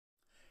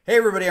Hey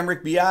everybody, I'm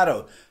Rick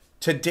Beato.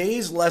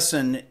 Today's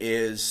lesson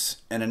is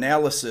an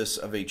analysis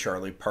of a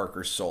Charlie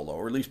Parker solo,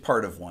 or at least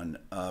part of one,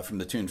 from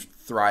the tune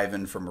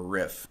Thrivin' from a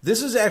Riff.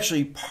 This is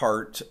actually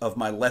part of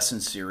my lesson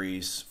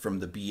series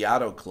from the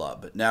Beato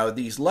Club. Now,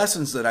 these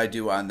lessons that I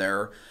do on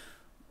there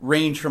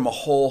range from a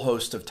whole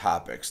host of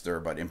topics. They're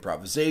about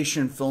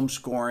improvisation, film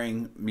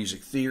scoring,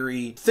 music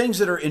theory, things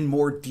that are in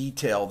more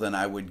detail than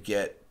I would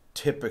get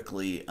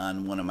typically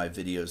on one of my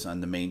videos on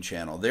the main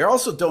channel. They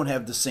also don't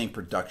have the same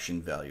production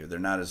value. They're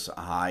not as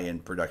high in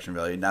production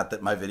value. Not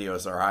that my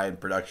videos are high in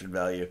production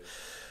value,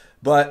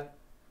 but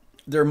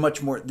they're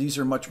much more, these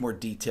are much more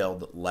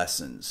detailed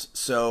lessons.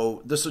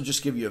 So this will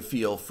just give you a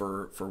feel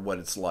for what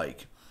it's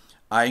like.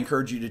 I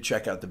encourage you to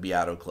check out the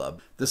Beato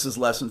Club. This is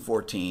lesson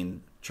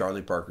 14,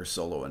 Charlie Parker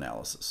solo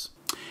analysis.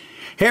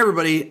 Hey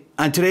everybody,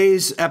 on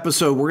today's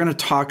episode we're going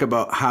to talk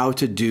about how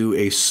to do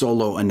a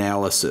solo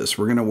analysis.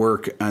 We're going to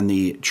work on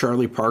the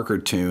Charlie Parker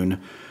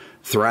tune,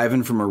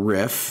 Thrivin' from a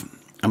Riff.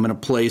 I'm going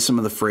to play some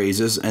of the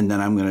phrases and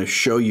then I'm going to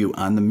show you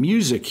on the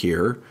music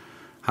here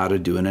how to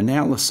do an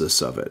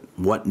analysis of it.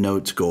 What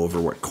notes go over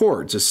what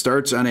chords. It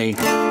starts on a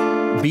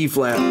B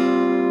flat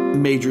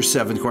major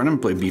 7th chord. I'm going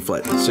to play B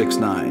flat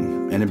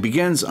 6-9 and it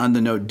begins on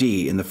the note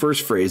D, and the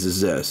first phrase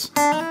is this.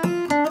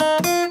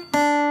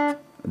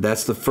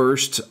 That's the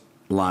first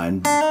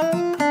line.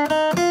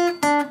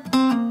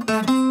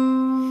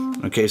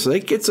 Okay, so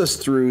that gets us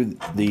through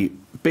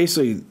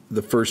basically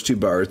the first two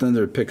bars, then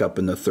there's a pickup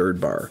in the third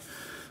bar.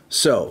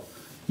 So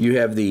you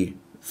have the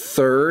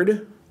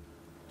third,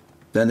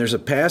 then there's a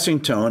passing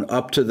tone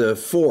up to the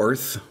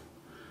fourth,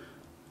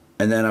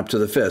 and then up to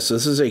the fifth. So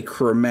this is a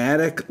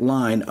chromatic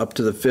line up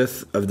to the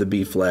fifth of the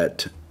B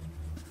flat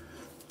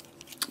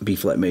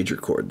major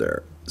chord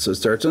there. So it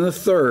starts on the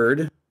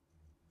third,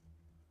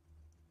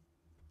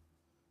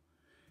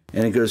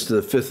 and it goes to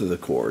the fifth of the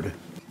chord.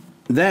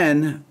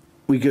 Then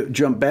we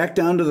jump back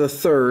down to the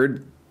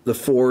third, the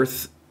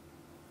fourth,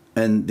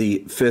 and the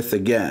fifth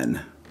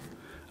again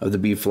of the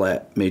B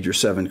flat major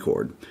 7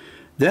 chord.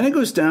 Then it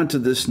goes down to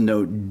this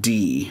note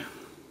D.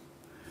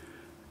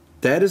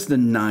 That is the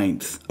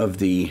 9th of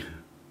the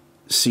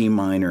C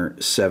minor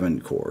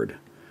 7 chord.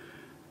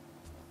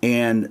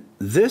 And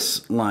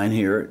this line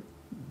here,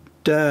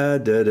 da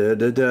da da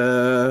da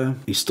da.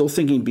 He's still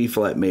thinking B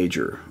flat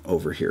major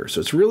over here. So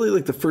it's really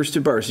like the first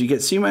two bars. So you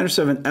get C minor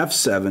 7,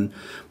 F7,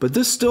 but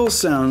this still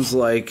sounds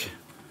like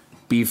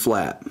B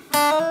flat.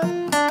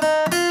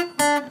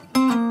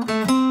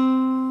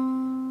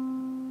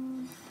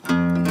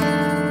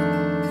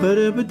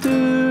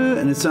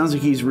 And it sounds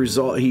like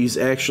he's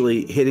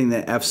actually hitting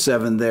the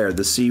F7 there.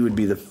 The C would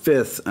be the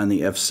 5th on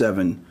the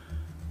F7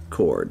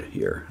 chord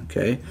here,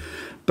 okay?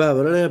 And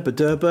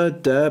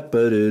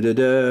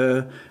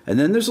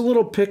then there's a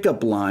little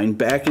pickup line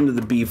back into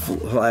the B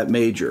flat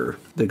major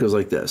that goes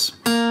like this.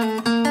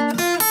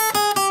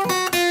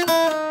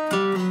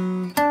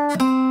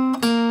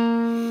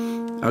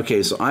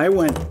 Okay, so I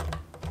went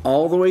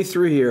all the way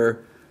through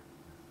here,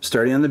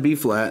 starting on the B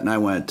flat, and I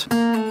went.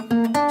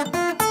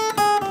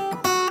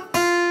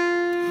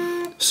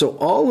 So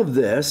all of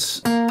this,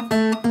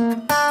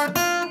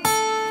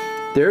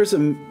 there's a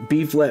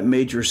B flat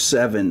major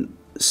 7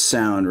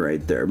 sound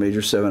right there,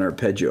 major 7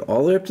 arpeggio,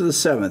 all the way up to the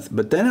 7th,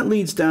 but then it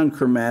leads down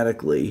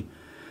chromatically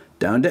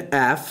down to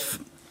F,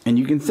 and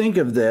you can think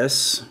of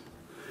this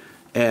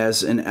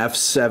as an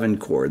F7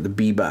 chord, the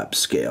bebop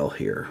scale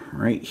here,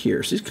 right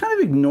here. So he's kind of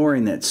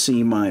ignoring that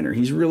C minor.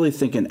 He's really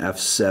thinking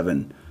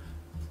F7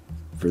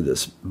 for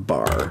this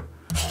bar.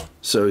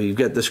 So you've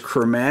got this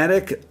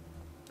chromatic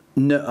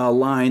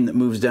line that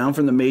moves down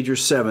from the major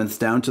 7th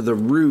down to the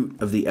root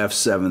of the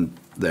F7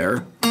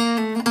 there.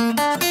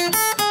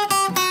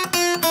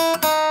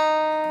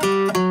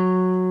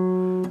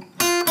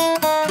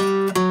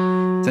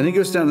 Then it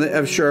goes down to the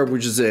F sharp,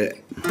 which is a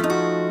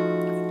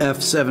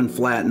F7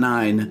 flat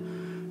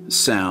 9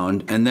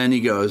 sound, and then he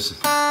goes,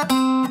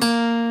 and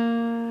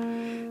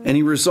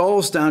he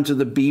resolves down to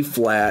the B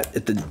flat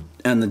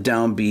on the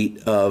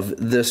downbeat of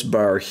this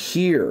bar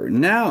here.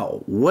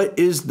 Now, what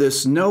is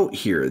this note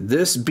here?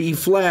 This B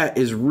flat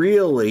is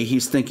really,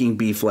 he's thinking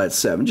B flat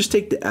 7. Just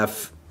take the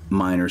F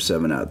minor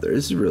 7 out there.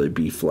 This is really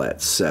B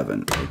flat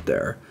 7 right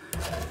there.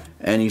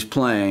 And he's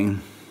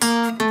playing.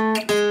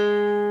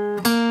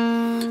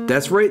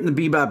 That's right in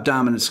the bebop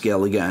dominant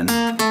scale again.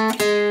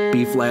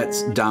 B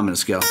flat's dominant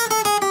scale.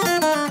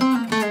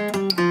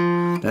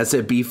 That's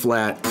a B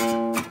flat.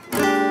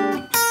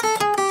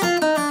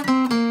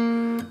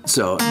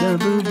 So,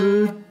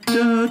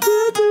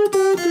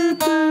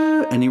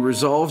 and he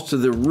resolves to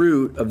the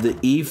root of the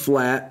E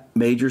flat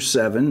major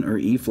 7 or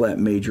E flat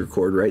major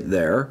chord right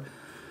there.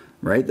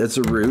 Right? That's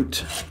a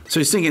root.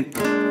 So he's thinking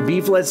B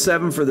flat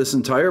 7 for this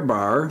entire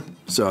bar.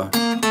 So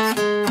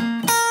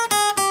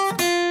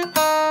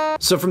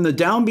from the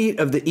downbeat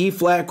of the E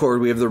flat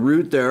chord, we have the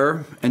root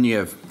there, and you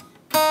have,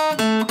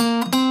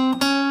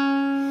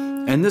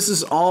 and this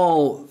is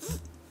all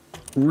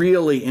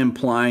really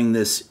implying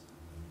this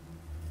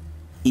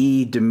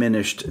E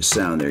diminished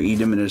sound there, E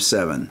diminished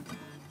 7.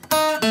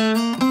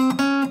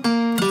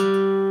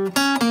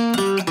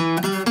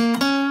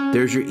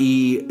 There's your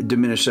E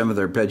diminished 7th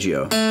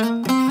arpeggio.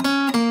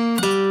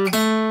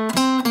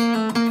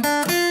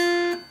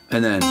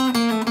 And then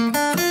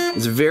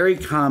it's a very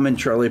common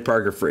Charlie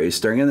Parker phrase,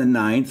 starting in the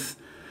 9th,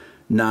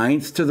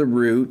 9th to the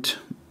root,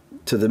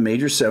 to the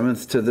major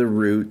 7th to the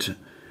root,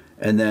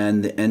 and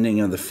then the ending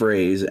of the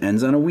phrase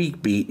ends on a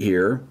weak beat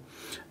here.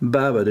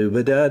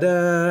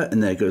 Ba-ba-doo-ba-da-da,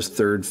 and then it goes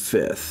 3rd,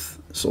 5th.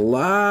 So a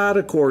lot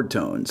of chord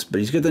tones, but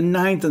he's got the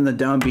 9th and the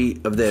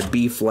downbeat of that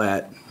B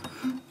flat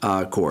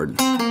chord.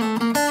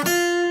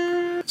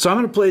 So I'm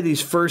going to play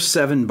these first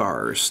 7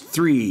 bars.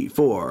 3,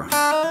 4.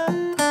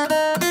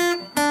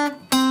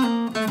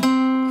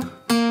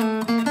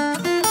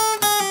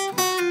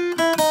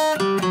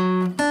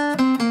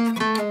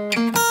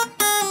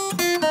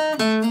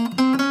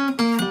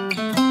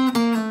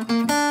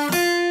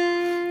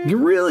 You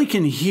really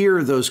can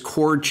hear those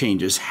chord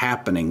changes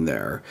happening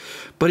there,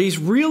 but he's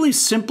really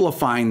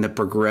simplifying the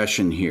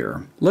progression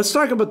here. Let's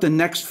talk about the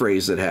next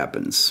phrase that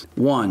happens.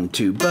 1,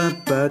 2,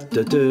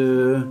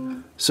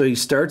 ba-ba-da-da. So he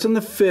starts on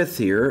the 5th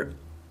here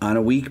on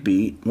a weak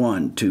beat.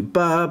 1, 2,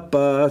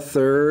 ba-ba,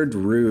 3rd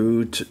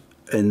root,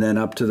 and then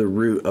up to the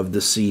root of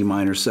the C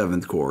minor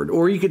 7th chord.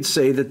 Or you could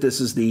say that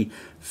this is the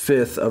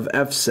 5th of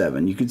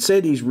F7. You could say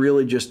that he's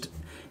really just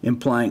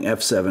implying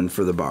F7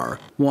 for the bar.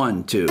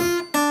 1, 2.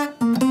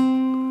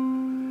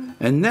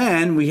 And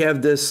then we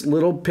have this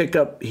little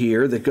pickup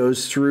here that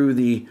goes through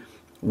the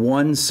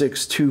 1,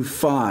 6, 2,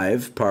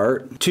 5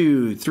 part.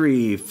 2,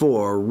 3,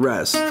 4,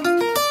 rest.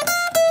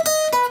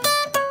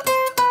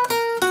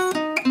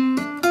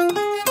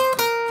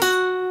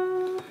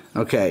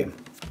 Okay,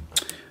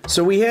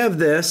 so we have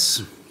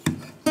this.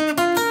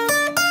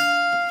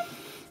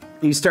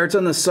 He starts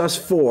on the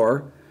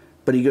sus4,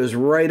 but he goes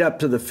right up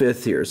to the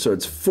 5th here. So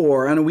it's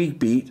 4 on a weak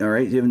beat, all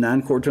right? You have a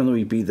non-chord tone on the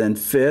weak beat, then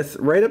 5th,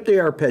 right up to the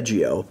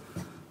arpeggio.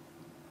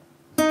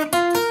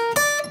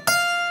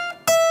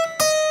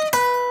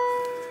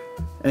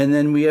 And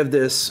then we have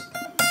this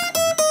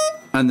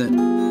on the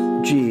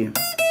G.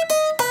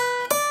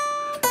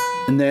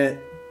 And that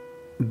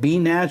B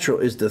natural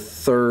is the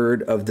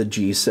 3rd of the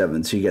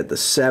G7. So you get the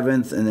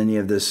 7th, and then you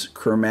have this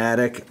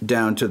chromatic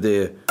down to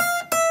the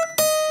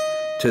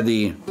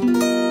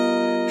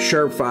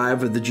sharp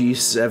 5 of the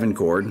G7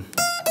 chord.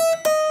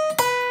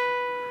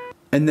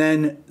 And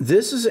then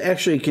this is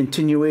actually a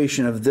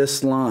continuation of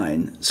this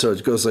line. So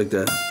it goes like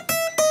that.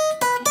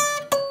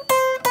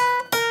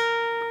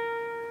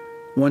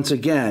 Once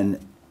again,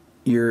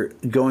 you're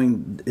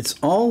going, it's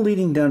all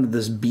leading down to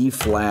this B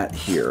flat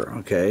here,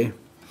 okay?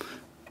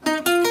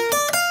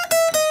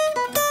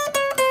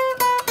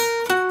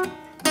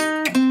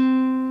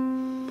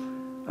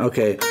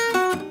 Okay,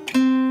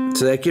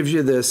 so that gives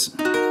you this,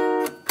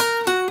 if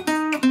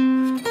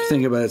you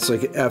think about it, it's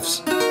like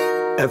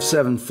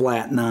F7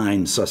 flat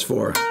 9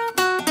 sus4.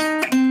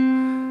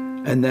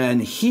 And then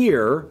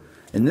here,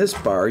 in this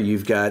bar,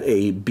 you've got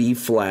a B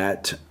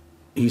flat.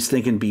 He's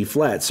thinking B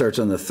flat, starts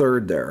on the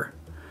 3rd there.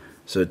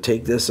 So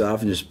take this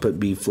off and just put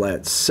B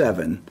flat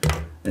 7.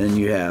 And then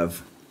you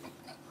have,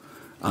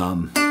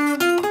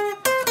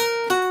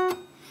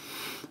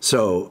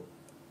 so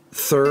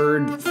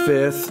 3rd,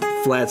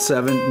 5th, flat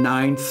 7,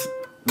 9th,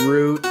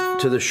 root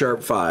to the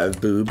sharp 5.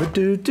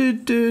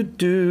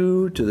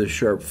 Boo-ba-doo-doo-doo-doo to the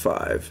sharp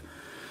 5.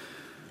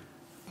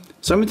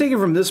 So I'm going to take it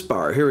from this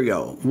bar. Here we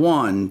go.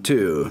 1,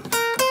 2.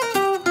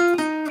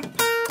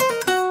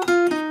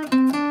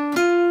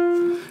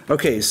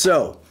 Okay,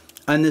 so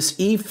on this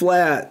E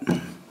flat,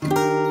 and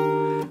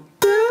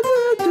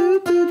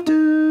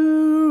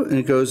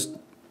it goes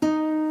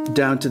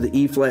down to the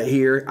E flat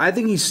here. I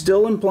think he's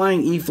still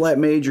implying E flat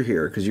major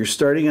here because you're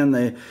starting on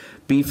the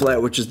B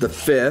flat, which is the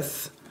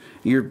 5th.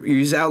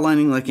 He's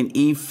outlining like an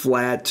E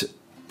flat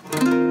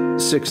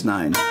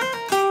 6/9.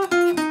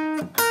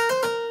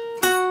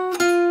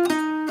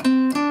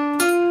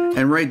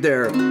 And right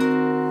there,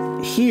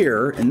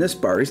 here in this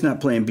bar, he's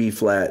not playing B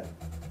flat,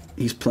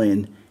 he's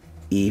playing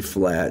E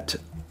flat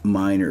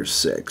minor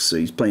 6. So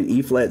he's playing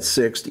E flat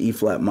 6 to E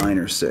flat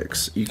minor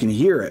 6. You can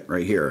hear it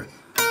right here.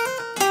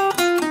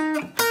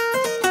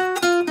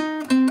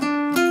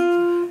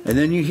 And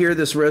then you hear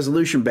this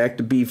resolution back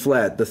to B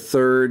flat, the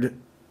 3rd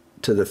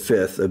to the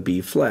 5th of B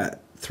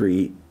flat,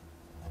 3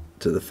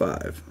 to the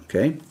 5,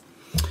 okay?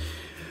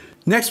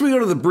 Next we go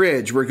to the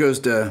bridge where it goes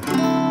to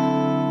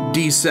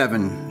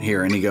D7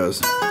 here, and he goes.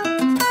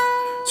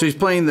 So he's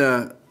playing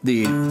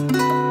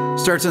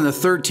starts on the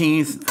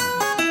 13th,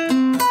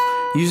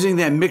 using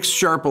that mixed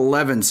sharp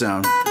 11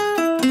 sound.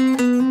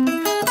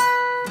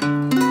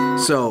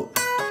 So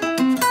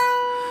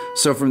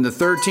from the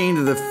 13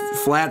 to the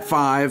flat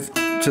 5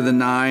 to the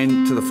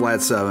 9 to the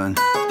flat 7.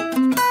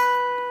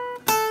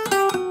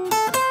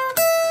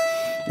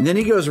 And then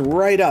he goes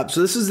right up.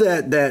 So this is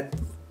that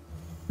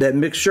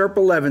mixed sharp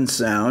 11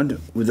 sound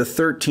with the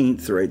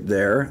 13th right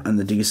there on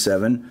the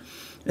D7.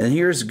 And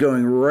here's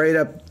going right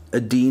up a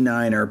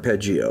D9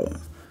 arpeggio,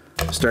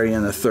 starting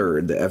on the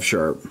 3rd, the F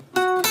sharp.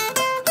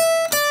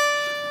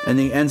 And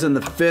then he ends on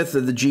the 5th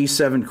of the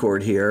G7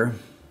 chord here.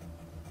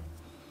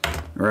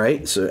 All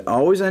right, so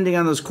always ending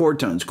on those chord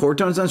tones. Chord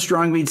tones on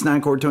strong beats,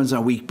 non-chord tones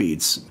on weak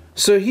beats.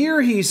 So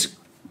here he's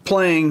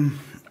playing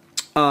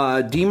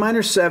D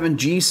minor 7,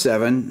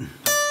 G7,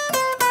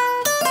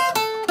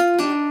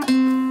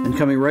 and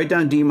coming right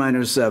down D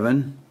minor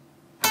 7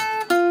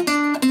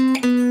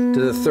 to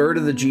the third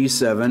of the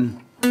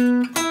G7.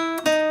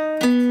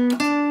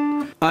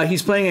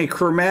 He's playing a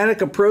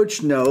chromatic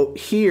approach note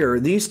here.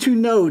 These two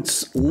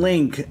notes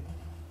link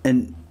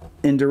in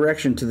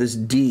direction to this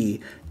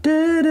D.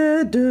 Da,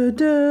 da, da,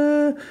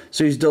 da.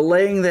 So he's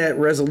delaying that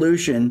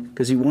resolution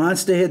because he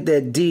wants to hit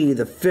that D,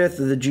 the fifth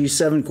of the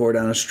G7 chord,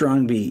 on a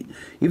strong beat.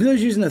 Even though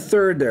he's using the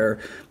third there,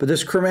 but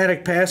this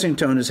chromatic passing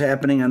tone is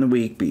happening on the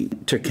weak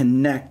beat to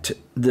connect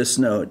this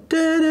note.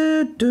 Da,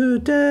 da, da,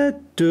 da,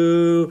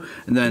 da.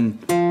 And then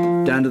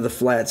down to the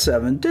flat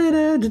 7. Da,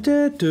 da, da,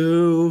 da,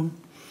 da.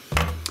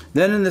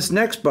 Then in this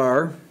next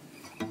bar,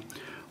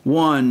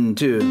 1,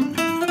 2.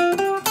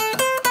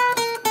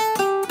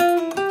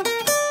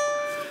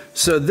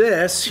 So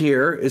this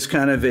here is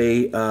kind of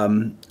a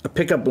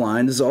pickup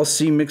line. This is all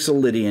C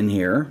mixolydian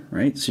here,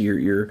 right? So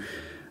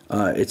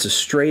it's a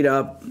straight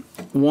up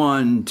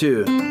 1,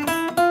 2.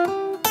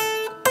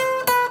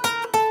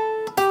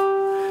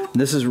 And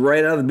this is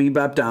right out of the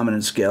bebop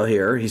dominant scale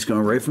here. He's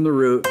going right from the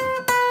root.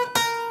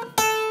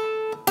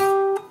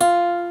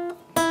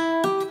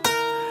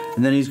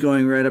 And then he's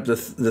going right up to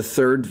the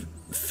third,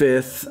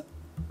 fifth,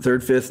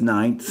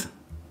 ninth.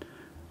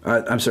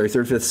 I'm sorry,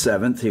 third, fifth,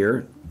 seventh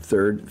here.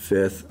 Third,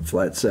 fifth,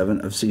 flat 7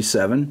 of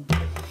C7.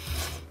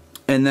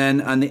 And then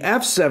on the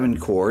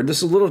F7 chord, this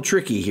is a little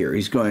tricky here.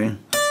 He's going.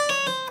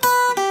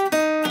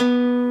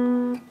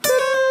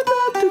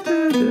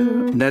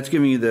 And that's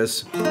giving you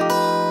this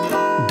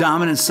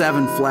dominant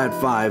 7, flat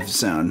 5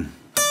 sound.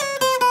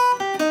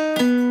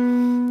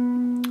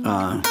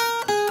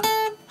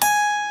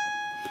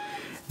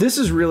 This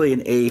is really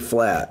an A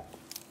flat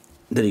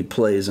that he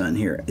plays on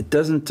here. It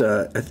doesn't,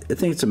 I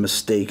think it's a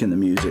mistake in the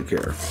music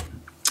here.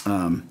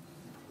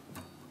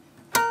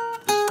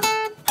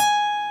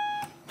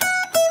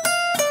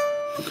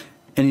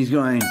 And he's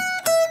going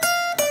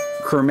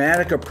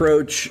chromatic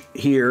approach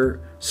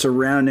here,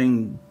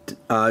 surrounding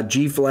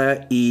G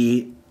flat,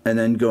 E, and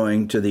then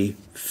going to the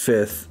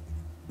fifth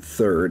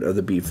third of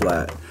the B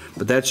flat.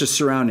 But that's just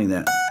surrounding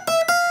that.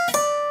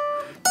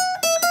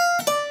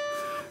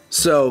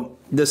 So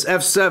this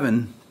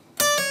F7,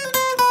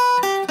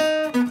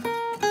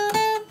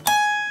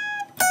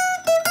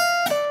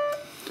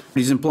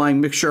 he's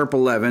implying mixed sharp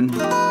 11,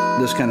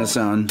 this kind of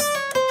sound.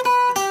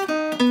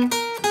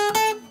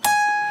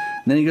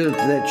 Then he goes to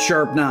that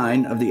sharp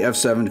 9 of the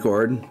F7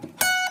 chord.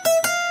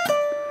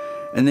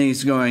 And then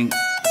he's going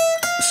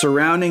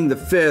surrounding the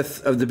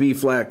fifth of the B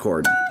flat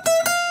chord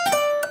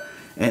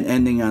and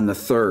ending on the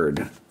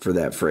third for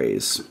that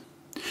phrase.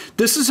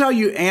 This is how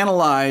you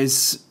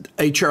analyze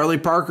a Charlie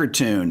Parker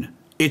tune.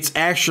 It's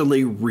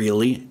actually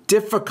really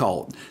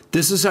difficult.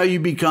 This is how you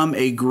become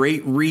a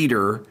great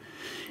reader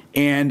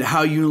and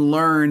how you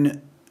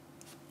learn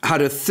how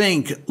to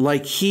think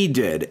like he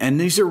did. And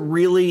these are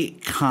really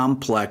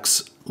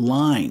complex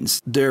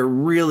lines. They're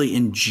really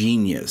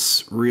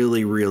ingenious,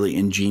 really, really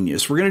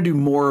ingenious. We're going to do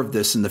more of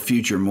this in the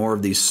future, more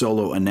of these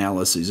solo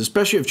analyses,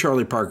 especially of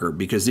Charlie Parker,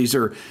 because these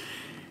are,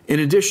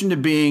 in addition to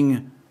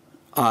being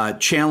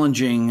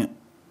challenging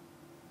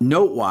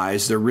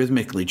note-wise, they're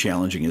rhythmically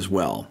challenging as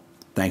well.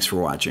 Thanks for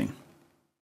watching.